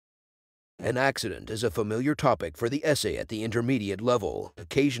An accident is a familiar topic for the essay at the intermediate level.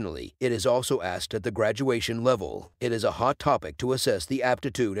 Occasionally, it is also asked at the graduation level. It is a hot topic to assess the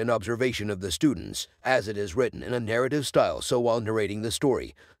aptitude and observation of the students, as it is written in a narrative style, so while narrating the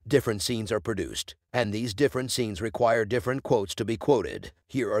story, different scenes are produced, and these different scenes require different quotes to be quoted.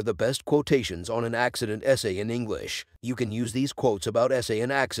 Here are the best quotations on an accident essay in English. You can use these quotes about essay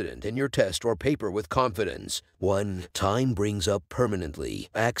and accident in your test or paper with confidence. 1. Time brings up permanently.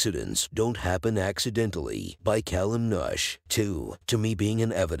 Accidents don't happen accidentally. By Callum Nush. 2. To me being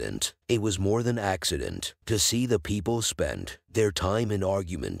an evident, it was more than accident to see the people spent their time in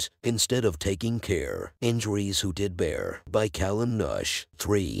argument instead of taking care. Injuries who did bear. By Callum Nush.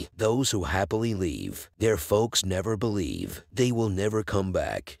 3. Those who happily leave, their folks never believe they will never come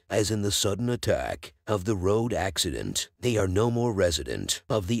back, as in the sudden attack of the road accident. They are no more resident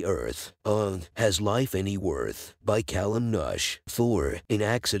of the earth. Has life any worth? By Callum Nush. 4. In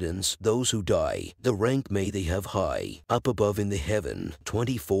accidents, those who die, the rank may they have high, up above in the heaven.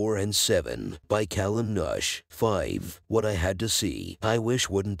 24 and 7. By Callum Nush. 5. What I had to see, I wish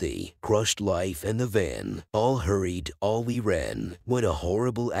wouldn't they? Crushed life and the van. All hurried, all we ran. What a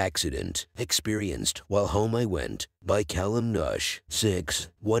horrible accident experienced while home I went. By Callum Nush. 6.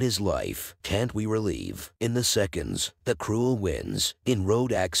 What is life? Can't we relieve? In the seconds, the cruel winds, in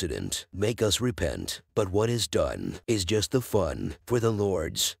road accident, make us repent. But what is done is just the fun for the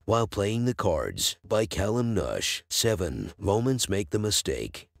lords while playing the cards. By Callum Nush. 7. Moments make the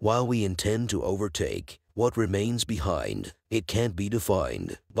mistake while we intend to overtake. What remains behind, it can't be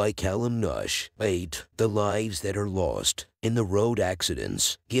defined. By Callum Nush. 8. The lives that are lost in the road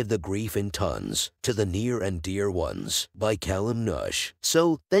accidents give the grief in tons to the near and dear ones. By Callum Nush.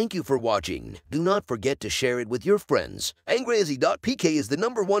 So, thank you for watching. Do not forget to share it with your friends. Angrezi.PK is the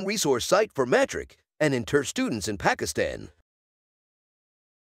 #1 resource site for Matric and inter students in Pakistan.